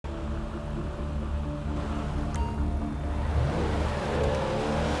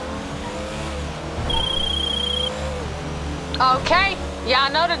Okay,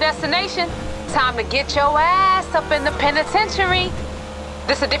 y'all know the destination. Time to get your ass up in the penitentiary.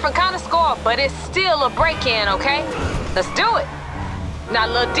 This a different kind of score, but it's still a break-in, okay? Let's do it. Now,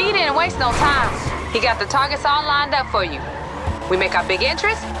 Lil D didn't waste no time. He got the targets all lined up for you. We make our big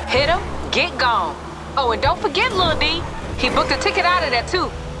entrance, hit him, get gone. Oh, and don't forget Lil D. He booked a ticket out of there,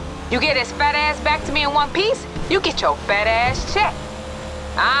 too. You get his fat ass back to me in one piece, you get your fat ass check.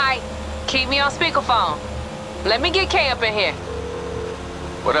 All right, keep me on speakerphone. Let me get K up in here.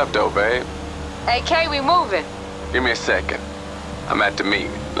 What up, though, babe? Hey, K, we moving. Give me a second. I'm at the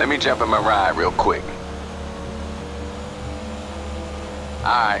meeting. Let me jump in my ride real quick.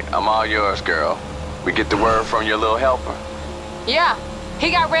 Alright, I'm all yours, girl. We get the word from your little helper? Yeah, he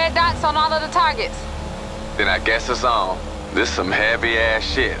got red dots on all of the targets. Then I guess it's on. This some heavy-ass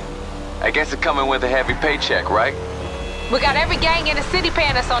shit. I guess it's coming with a heavy paycheck, right? We got every gang in the city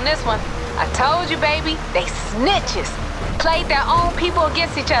paying us on this one. I told you, baby, they snitches. Played their own people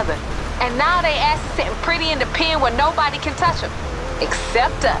against each other. And now they ass is sitting pretty in the pen where nobody can touch them.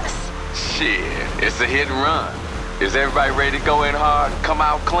 Except us. Shit, it's a hit and run. Is everybody ready to go in hard and come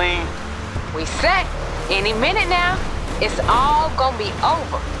out clean? We set. Any minute now, it's all gonna be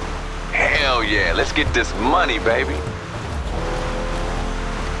over. Hell yeah, let's get this money, baby.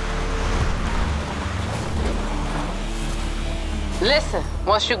 Listen,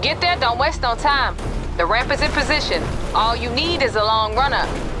 once you get there, don't waste no time. The ramp is in position. All you need is a long run-up.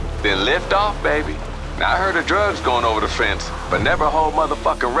 Then lift off, baby. Now I heard of drugs going over the fence, but never a whole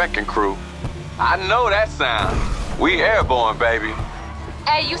motherfucking wrecking crew. I know that sound. We airborne, baby.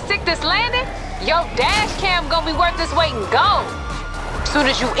 Hey, you stick this landing? Yo, dash cam gonna be worth its weight in gold. Soon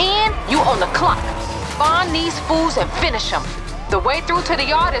as you in, you on the clock. Find these fools and finish them. The way through to the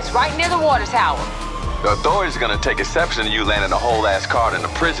yard is right near the water tower. The authorities are gonna take exception to you landing a whole-ass card in the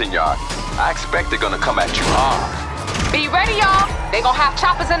prison yard. I expect they're gonna come at you hard. Be ready, y'all. They gonna have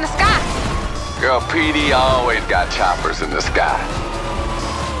choppers in the sky. Girl, PD always got choppers in the sky.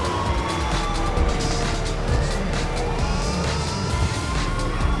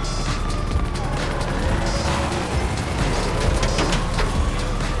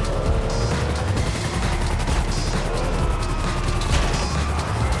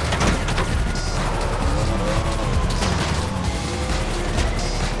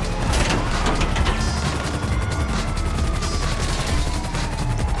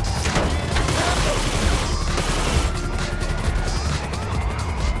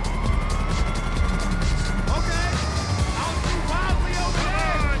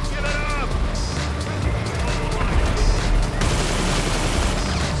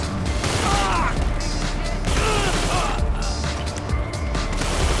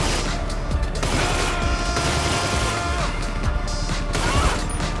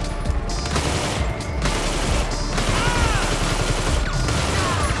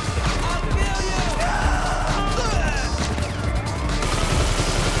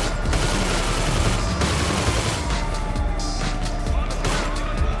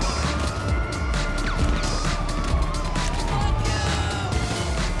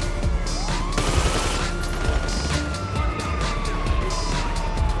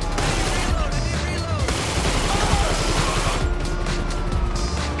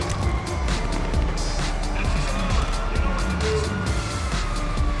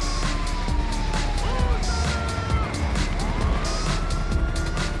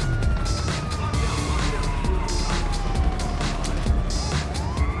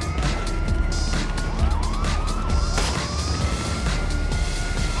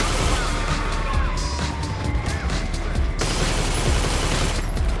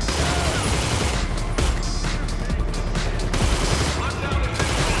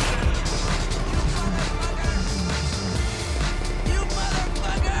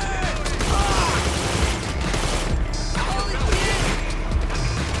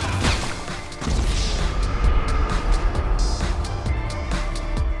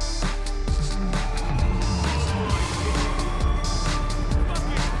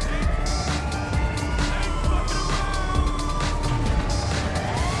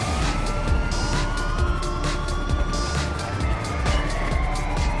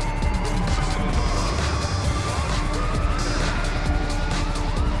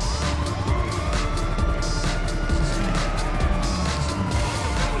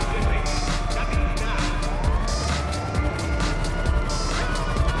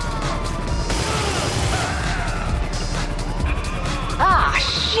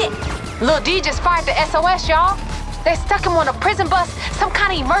 Lil D just fired the SOS, y'all. They stuck him on a prison bus, some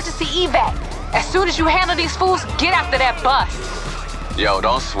kind of emergency evac. As soon as you handle these fools, get after that bus. Yo,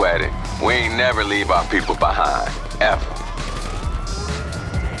 don't sweat it. We ain't never leave our people behind, ever.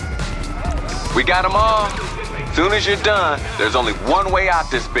 We got them all? Soon as you're done, there's only one way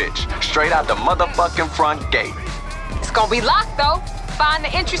out this bitch. Straight out the motherfucking front gate. It's gonna be locked, though. Find the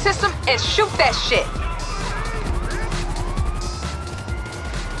entry system and shoot that shit.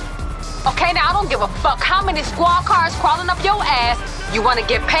 Okay, now I don't give a fuck how many squad cars crawling up your ass. You wanna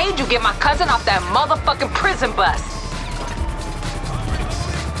get paid, you get my cousin off that motherfucking prison bus.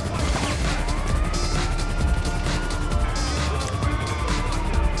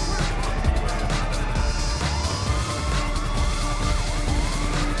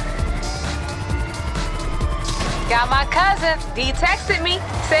 Got my cousin. He texted me.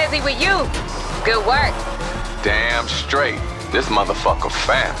 Says he with you. Good work. Damn straight. This motherfucker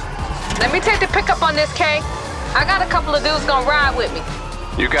fam. Let me take the pickup on this, K. I got a couple of dudes gonna ride with me.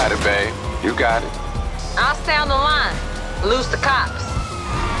 You got it, babe. You got it. I'll stay on the line. Lose the cops.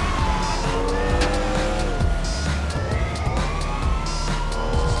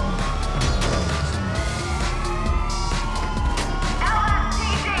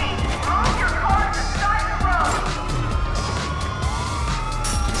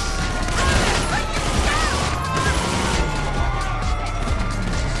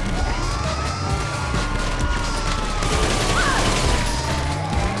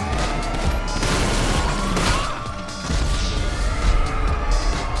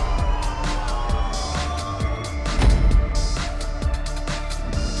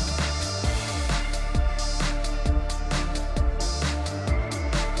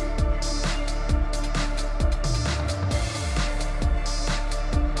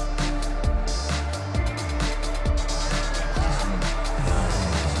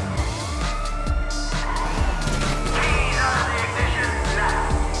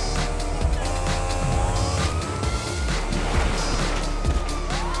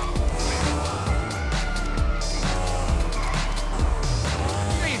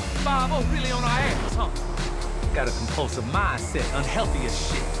 Really on our ass, huh? Got a compulsive mindset, unhealthy as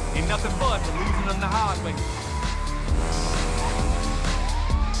shit. Ain't nothing but losing them the hard way.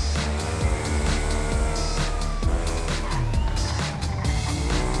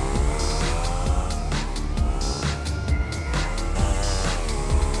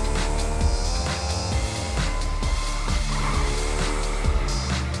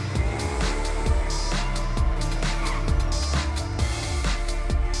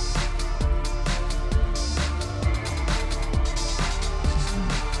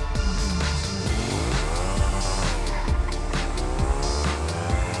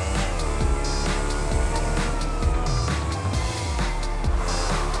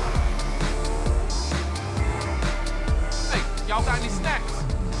 Y'all got any snacks?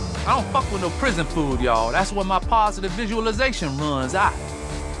 I don't fuck with no prison food, y'all. That's where my positive visualization runs out.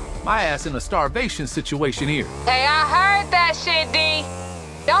 My ass in a starvation situation here. Hey, I heard that shit, D.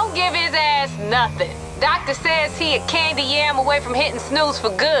 Don't give his ass nothing. Doctor says he a candy yam away from hitting snooze for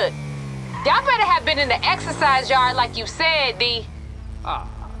good. Y'all better have been in the exercise yard like you said, D. Ah,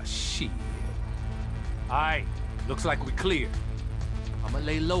 shit. All right, looks like we clear. I'ma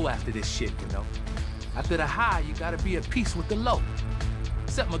lay low after this shit, you know. After the high, you gotta be at peace with the low.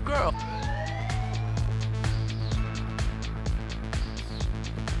 Except my girl.